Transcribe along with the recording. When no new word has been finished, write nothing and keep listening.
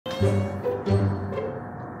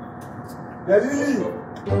Jelili!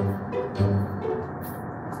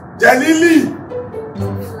 Jelili!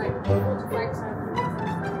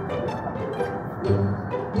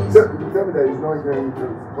 So, you tell me that he's not hearing you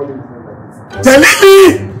calling his name like this. Jelili!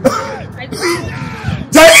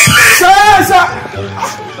 Jelili!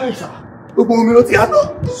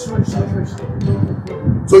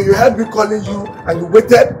 So you heard me calling you and you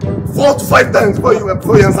waited 4 to 5 times before you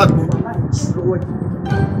answered me.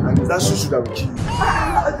 And is that shushu that will kill you?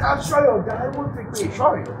 I'm sure your guy won't take me.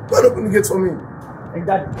 Sorry. Why open the gate for me? Like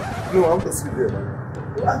that? No, I want to sleep there.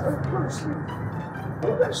 I'm going to sleep.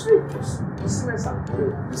 I'm going to sleep. You see the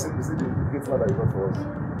gate that you got for us.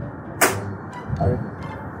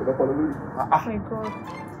 Oh my God.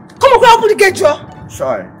 Come on, open the gate, Joe.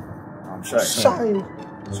 Shy. I'm shy. Shy.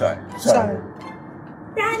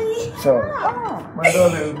 Daddy. Shy. My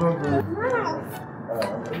darling is not good.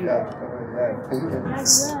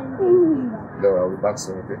 No, I'll be back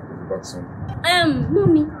soon, okay? I'll be back soon.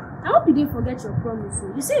 Mommy, I hope you didn't forget your promise.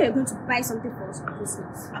 You said you were going to buy something for us for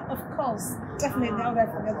Christmas. Of course. Definitely, how would I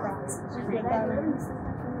forget that?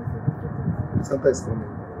 Santa is coming.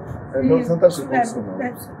 No, Santa should come soon.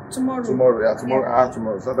 Tomorrow. Tomorrow.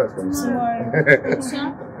 Tomorrow. Santa is coming soon.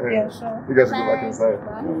 Yeah, sure. You guys should go back inside.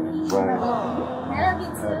 Bye. I love you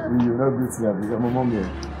too. You're not beauty, I'm a mom here.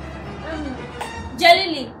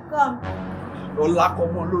 Jelili, come.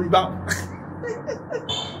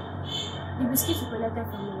 The biscuit you collected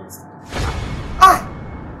from me yesterday.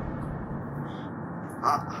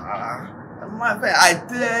 My friend, I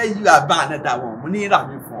tell you about that one. We need that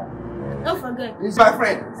before. Don't forget. It's my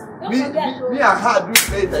friend. Me and her do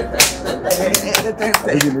play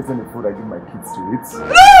Maybe listen to food I give my kids to eat.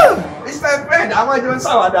 It's my friend. I want you to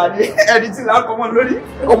say daddy. Anything that come on, Lori.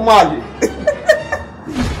 Come on.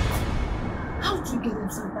 How do you get them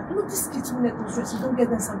Santa? You know, these kids will let us rest. You don't get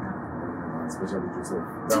them Santa. Especially Joseph.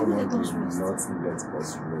 That one will not let us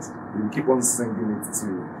rest. We will keep on singing it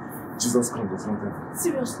till Jesus comes or something.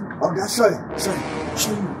 Seriously? Okay, show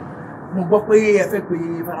you. Mo gbọ́ pé ẹ fẹ́ pé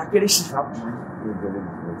Farakere ṣì fà bù.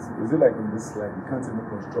 Is it like in this slide you can't even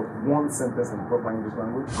construct one sentence in proper English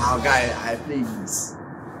language? Oh guy, I play this.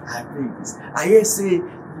 I hear say you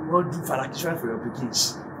want to do Farakere for your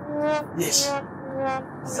pickings. Yes.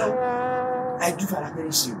 So I do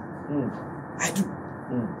Farakere shit. I do.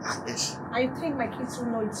 Yes. I think my kids will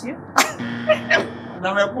know it's you?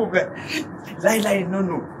 Now my poor guy. Lie,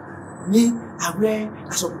 no. Me, I wear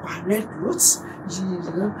some red clothes.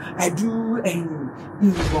 I do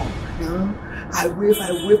uniform. I wave.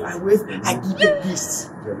 I give the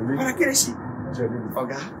beast. Jelili.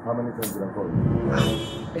 Okay. How many times did I call you?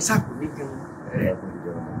 Exactly.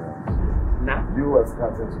 Nah. You are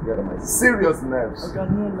starting to get on my serious nerves. Okay,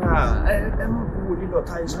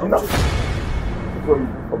 no. Before you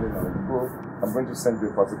come in now, I'm going to send you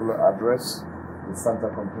a particular address, the Santa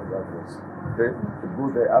Company's address. Okay? You go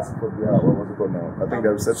there, ask for their, what was it called now? I think the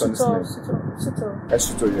receptionist's name.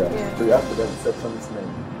 Suto, yeah. So you ask for the receptionist's name.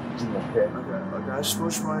 Okay. Okay,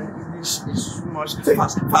 smush my English is too much.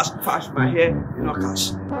 Fast my hair,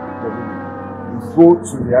 cash. You go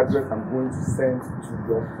to the address I'm going to send to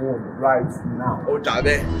your phone right now. Oh,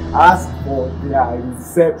 Jabe. Ask for their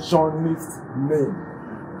receptionist's name.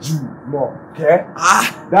 Jumoke.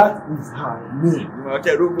 That is her name.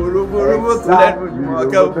 Okay, Robo.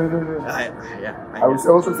 I will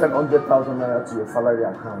also send 100,000 naira to your salary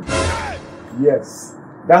account. Yes,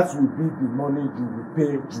 that will be the money you will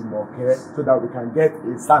pay Jumoke so that we can get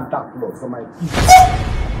a Santa Claus for my kids.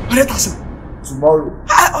 100,000 tomorrow.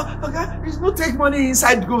 Okay, it's not take money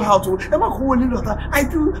inside go out. I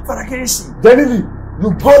do Farakere. Jelili. You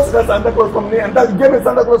go to the Santa Claus company and then you gave me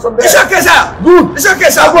Santa Claus from there. It's okay, sir. Good. It's okay,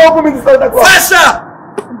 sir. Go open me the Santa Claus. Yes, sir.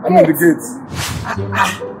 I'm in the gates.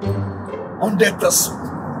 100,000.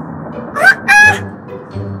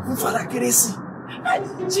 Farakere.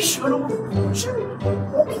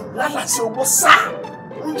 Lala se obo sa.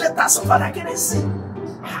 100,000 Farakere.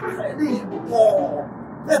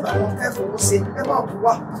 Never want to say about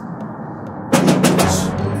what.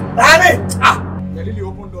 Jelili,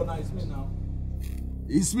 open door now. It's me now.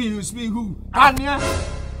 It's me who? Anya.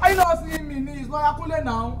 I know see me ni. It's Lawyer Kunle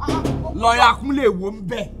now. Lawyer Kunle wo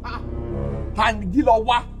nbe. Tan gi lo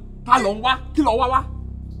wa. Ta lo wa. Ki lo wa wa.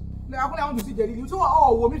 Lawyer Kunle want to see Jelili. So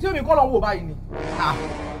wo mi se mi ko lo wo báyìí ni.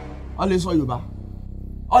 Ó lè sọ Yorùbá.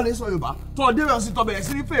 Tó dé we si tó bẹ̀rẹ̀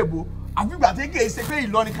sí ní febo. Àfi gbà te ke ṣe pé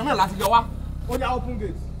Ìlọrin kan náà láti jọ wá. Ó ní open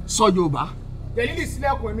gate. Sọ Yorùbá. Jelili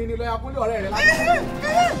sílẹ̀kùn mi ni Lawyer Kunle ọ̀rẹ́ rẹ̀ láti.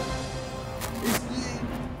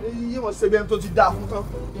 Iye wọ́n ṣe bí ẹni tó ti dá fún tán.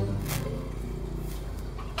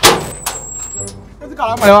 Ẹ ti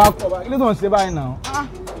kàrà mọ̀ ẹ wá kọ̀ báyìí. Kí ló tó ń ṣe báyìí náà?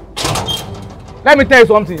 Let me tell you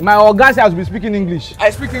something. My oga has been speaking English. I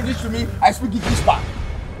speak English to me. I speak English back.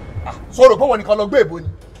 Sorry, but when you call Ogbe Ebony.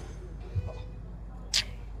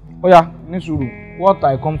 Oh yeah, Nisuru. What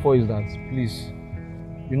I come for is that, please,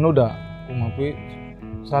 you know that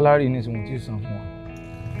salary is something.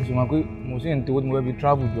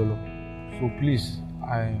 Travel jolo. So please,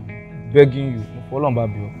 I'm begging you, follow on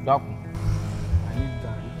Babio. I need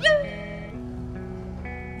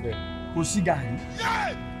that. Kò sí gàrí.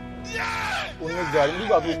 Oní gàrí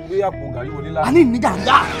nígbà tó gbé àpò gàrí wọlé lánàá. A ní gàrí.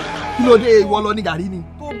 Kí ló dé ìwọ lọ ní gàrí ni?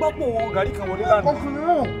 Tó gbàpò gàrí kan wọlé lánàá.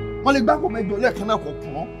 Wọ́n lè gbàpò mẹ́jọ lẹ́ẹ̀kan náà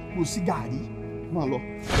kọ̀ọ̀kan. Kò sí gàrí. Máa lọ.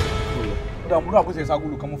 Ó dà múlò àpèsè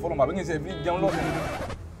ìságolo kan mo fọ́lọ́ màá bí kí n ṣe fi jẹun lọ́sàn-án.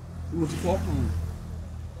 Mo ti fọ́ kùn.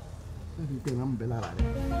 Ṣé ìpè náà ń bẹ lára rẹ̀?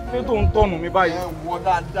 Ṣé tó ń tọ́nu mi báyìí? Ẹ wọ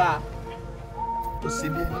dáadáa. Ó ṣe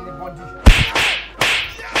bí ẹni ní bọ́dì.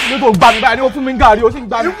 Ṣé tó gbà mí báyìí ni ó fún mi ń gàrí ó sì ń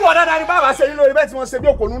gbà mí. Ikú ọ̀dá dáadáa ni bàbá ṣe yín lórí bẹ́ẹ̀ tí wọ́n ṣe bí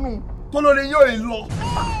òkò nínú tó lórí yóò rí lọ.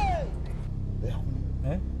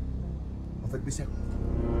 Wọ́n fẹ́ gbéṣẹ́ kan.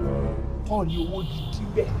 Tọ́ọ̀lì owó gidi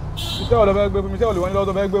bẹ́ẹ̀. Iṣẹ́ ò lọ fẹ́ gbé fún mi, iṣẹ́ ò lè wọ́n ní lọ́wọ́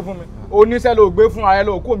tó fẹ́ gbé fún mi. Oníṣẹ́ ló gbé fún ara ẹ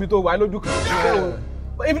lọ kó mi tó wà lójú kan.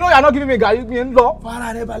 If you know you are not giving me gàrí mi ń lọ.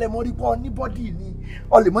 Fara rẹ balẹ̀ mọ́ rí pọ́ ní bọ́dì ni.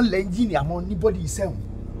 Ọ lè mọ́ lẹ́ńjìnì àmọ́ ní bọ́dì ìṣẹ́hùn.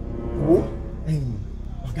 Wo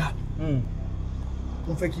ọ̀gá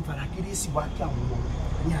wọ́n fẹ́ kí fara kérésì wá kí àwọn ọmọ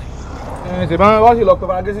ní àyè. Ṣèbọn wọ́n sì lọ pé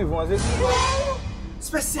fara kérésì fún wọn sí.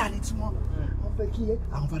 Special tí wọ́n fẹ́ kí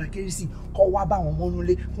àwọn fara kérésì kọ́ wá bá wọn mọ́nú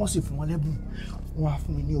lé wọ́n sì fún wọn lẹ́bùn. Wọ́n á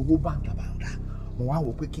fún mi ní owó bàǹdàbàǹdà. Mo wá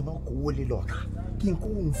wò pé kí n má kówó lé lọ́ta kí n kó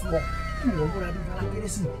òun fún ọ kí wọ́n múra bí fara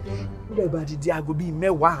kérésì. Ó dẹ̀ bá di di aago bíi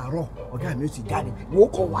 10 àárọ̀ ọ̀gá mi ó ti jáde wò ó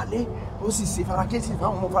kọ wálé ó sì ṣe fara kérésì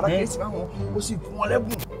fáwọn ọmọ fara kérésì fáwọn ó sì fún wọn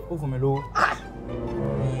lẹ́bùn. Ó fún mi lówó.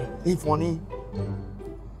 Ìfọ̀n ní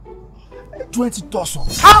 20,000.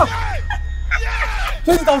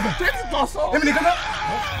 20,000. Èmi nìkan náà.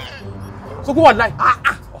 So kó wà láì.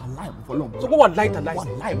 Wàláì mo fọlọ́n. So kó wà láì tàláì.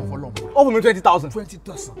 Wàláì mo fọlọ́n. Ó fún mi 20,000.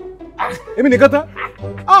 20,000. Èmi nìkan tán.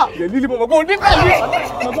 Jelili mo mọ̀ kó nífẹ̀ẹ́ mi.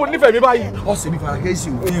 Mo kó nífẹ̀ẹ́ mi báyìí. Ọ̀sẹ̀ bí fara kérésì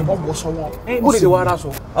o. Wọ́n wọ sọ wọn. Ó lè wá ara sọ.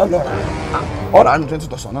 Ọ̀rọ̀ àánú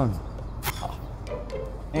 20,000 náà ni.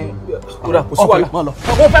 Kódà kò sí wàhálà. Má lọ.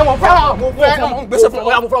 Mo fẹ́ gbèsè fún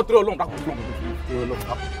ọ̀yà mo fẹ́ torí Ọlọ́run dákun.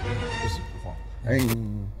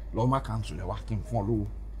 Lọ má kàntù rẹ wá kí n fún ọ lówó.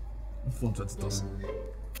 N fún 20,000.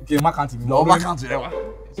 Kì í má kàntì mi. Lọ má kàntù rẹ wá.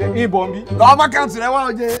 Ṣé ìbọn bí? Lọ má kàntù rẹ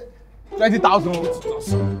wá ọjẹ. 20,000.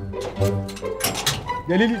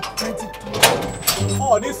 Jelili. 20,000.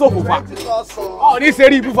 Ọ̀ ní sòfò fa. 20,000. Ọ̀ ní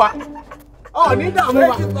sẹ́rí ibú fa. Ọ̀ ní dààmú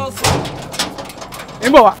fa. 20,000.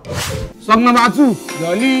 Ń bọ̀ wá. Song number 2.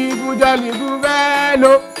 Joligu joligu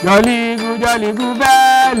bello. Joligu joligu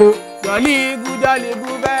bello. Joligu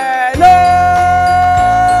joligu bello.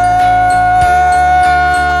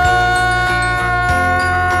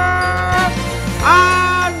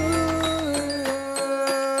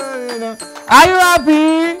 Are you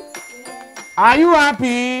happy? Are you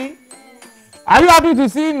happy? Are you happy to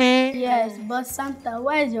see me? Yes, but Santa,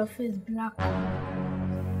 why is your face black?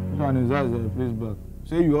 Which one is that? Your face black?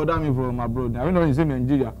 Say you order me from abroad. I don't know you say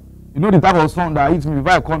Nigeria. You know the type of sun that hits me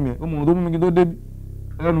before I come here. Don't make it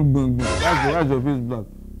Why is your face black?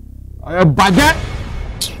 Budget?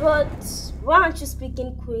 But why aren't you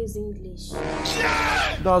speaking Queen's English?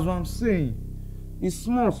 That's what I'm saying. It's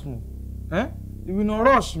small. Eh? You will not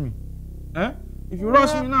rush me. Eh? If you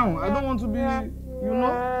rush me now, I don't want to be,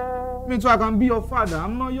 me too, I can be your father.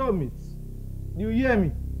 I'm not your mate. Do you hear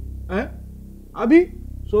me? Eh? Abi?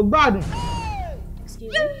 So bad.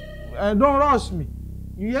 Excuse me? Don't rush me.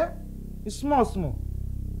 You hear? It's small.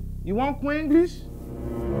 You want Queen English?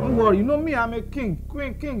 Don't worry. You know me, I'm a king.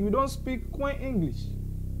 Queen. You don't speak Queen English.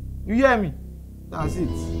 You hear me? That's it.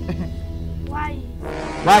 Why?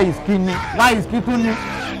 Why is skinny? Why is skinny?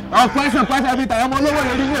 Oh, question every time. I'm all over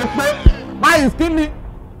the Why is skinny?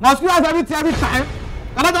 Must you ask every time?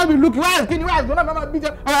 Can I just be looking? Why is skinny? Why is going to be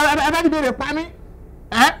everybody pay me?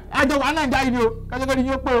 Eh? I don't want to die you. Can you go to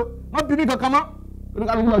your pro? Not be me to come up.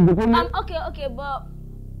 Okay, but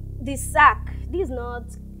the sack. This is not.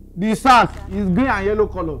 The sack is green and yellow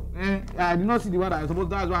color. I did not see the one I suppose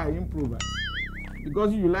that's why I improvise.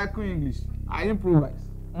 Because you like Queen English, I improvise.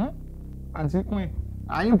 And see Queen,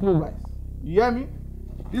 I improvise. You hear me?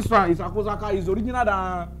 This one is Akosaka, is original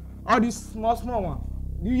than all these small one.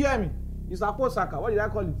 Do you hear me? It's Akosaka. What did I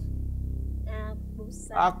call it?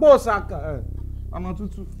 Akosaka. I'm on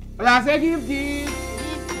tutu. But I say give.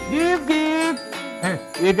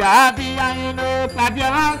 If you're happy and you know, clap your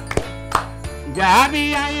hands. If you're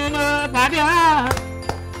happy and you know, clap your hands.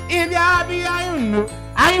 If you're happy and you know,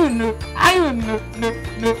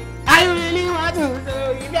 no. I really want to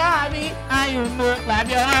know. If you're happy and you know, clap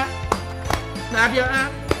your hands.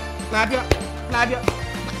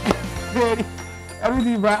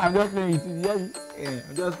 Everything, but I'm just playing with you. Yeah,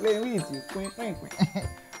 I'm just playing with you.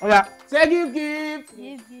 Oh yeah, say give.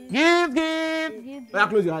 Oh yeah,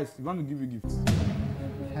 close your eyes. You want to give you gifts.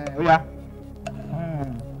 Oh yeah.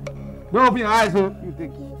 Don't open your eyes, so you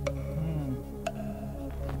take.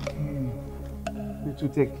 You two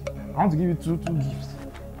take. I want to give you two gifts.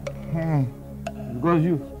 Because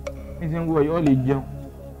you all the jump.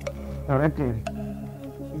 Correctly.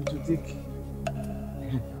 You two take.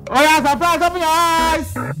 Oh yeah, surprise! Open your eyes.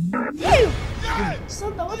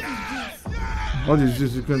 Santa, what is this? What is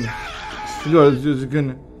this?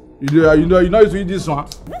 You know you to eat this one.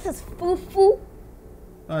 This is fufu.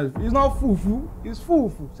 It's not fufu. It's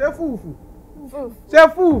fufu. Say fufu. Say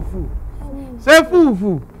fufu. Say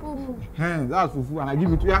fufu. Hey, that's fufu, and I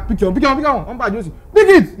give it to you. Pick on. I'm bad, Josie. Pick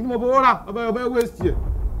it. You Abayomi waste here.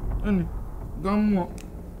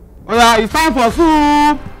 Oh yeah, it's time for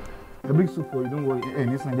soup. A big soup for you. Don't worry. Hey,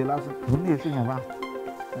 listen, the last one. Only a thing about.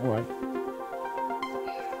 All right.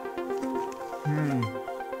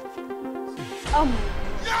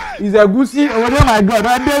 It's a goosey. Oh my God!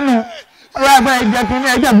 I don't know.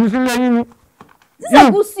 This is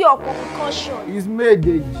a goosey or concussion. It's made.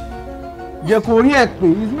 It's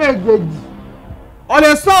made. All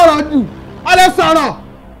the sorrow.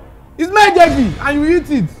 It's made, and you eat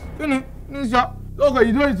it. Okay,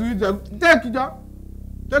 you don't need to eat it. Take it,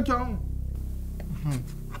 take your own.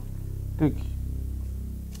 Take.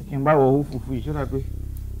 You can buy what fufu. You should have paid.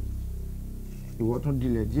 You want to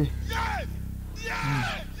delay, see.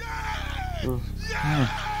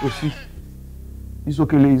 It's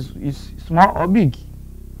okay, it's small or big.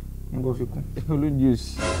 I'm going to go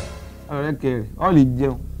juice. All the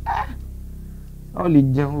jam.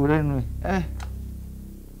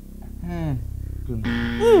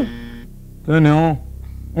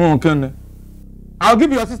 Kunle. I'll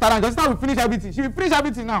give you your sister now. Your sister will finish everything. She will finish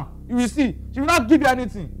everything now. You will see. She will not give you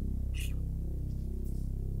anything.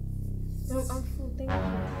 No, I'm full. Thank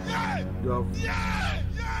you.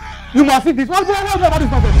 You must see this. What's going on about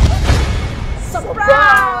this nonsense?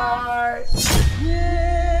 Surprise!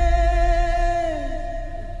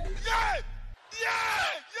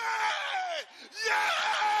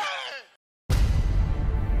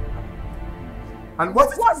 And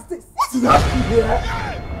what's this? What is happening here?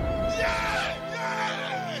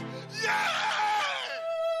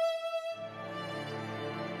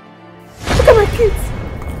 Look at my kids.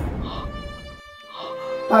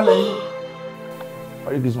 Darling.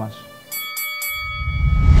 What is this one?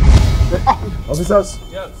 Officers,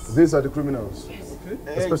 yes. These are the criminals. Okay.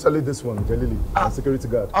 Especially this one, Jelili, the security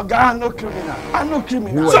guard. I'm no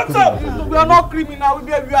criminal. Shut up! We are not criminal.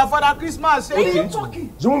 We are Father Christmas. What are you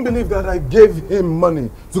talking? You won't believe that I gave him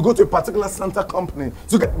money to go to a particular Santa company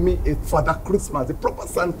to get me a Father Christmas, a proper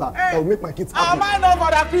Santa that will make my kids happy. Am I not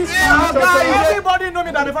Father Christmas? Everybody know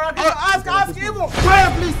me that the Father Christmas. Ask even.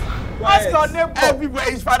 Quiet, please. Ask your neighbor. Everywhere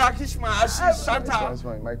is Father Christmas. Santa. That's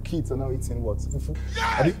fine. My kids are now eating what? Fufu?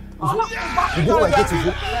 You don't like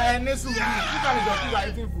fufu?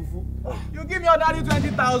 You give me your daddy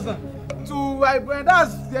 20,000 to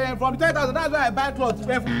that's from 20,000. That's why I buy clothes. No,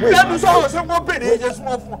 let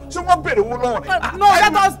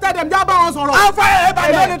us tell them. I'll fire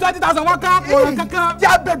everybody. 20,000. What come?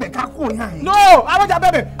 No, I want your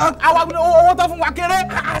baby. I want from Wakere.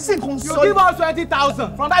 You give us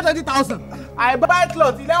 20,000. From that 20,000, I buy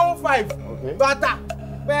clothes 11,500. Okay. Butter.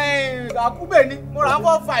 More than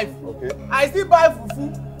 4,500. Okay. I still buy fufu.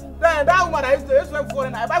 Then that woman I used to work for,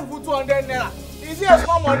 and I buy fufu 200 naira. Is it a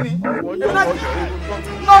small money? No, 20,000.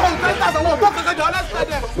 No, don't forget the honest.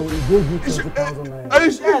 So he gave you 20,000 naira.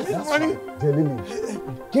 Yes, money. Jelili,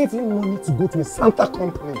 gave him money to go to a Santa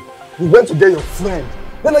company. You went to get your friend.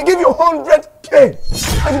 Then I gave you 100K.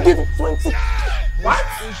 And you gave him 20. What?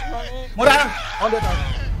 More than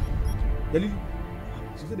 100,000. Jelili.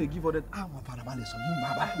 They give all that. I'm a Farabale, so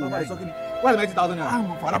you what 90,000 naira?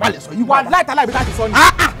 I'm a Farabale, so you want light alive without the sun.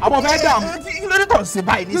 I'm over down. You know, don't say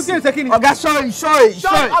buy this. You taking it. Okay, sorry.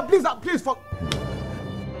 Please, fuck.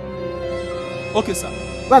 Okay, sir.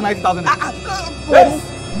 Where's 90,000 naira?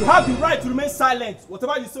 Yes. You have the right to remain silent.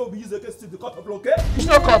 Whatever you say will be used against you in the court of law, okay? It's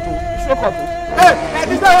no court. Hey,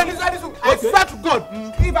 this one. I swear to God,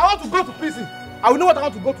 if I want to go to prison, I will know what I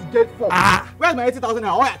want to go to jail for. Where's my 80,000 naira?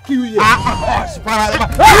 I want to kill you here.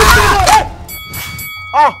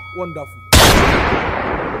 Wonderful.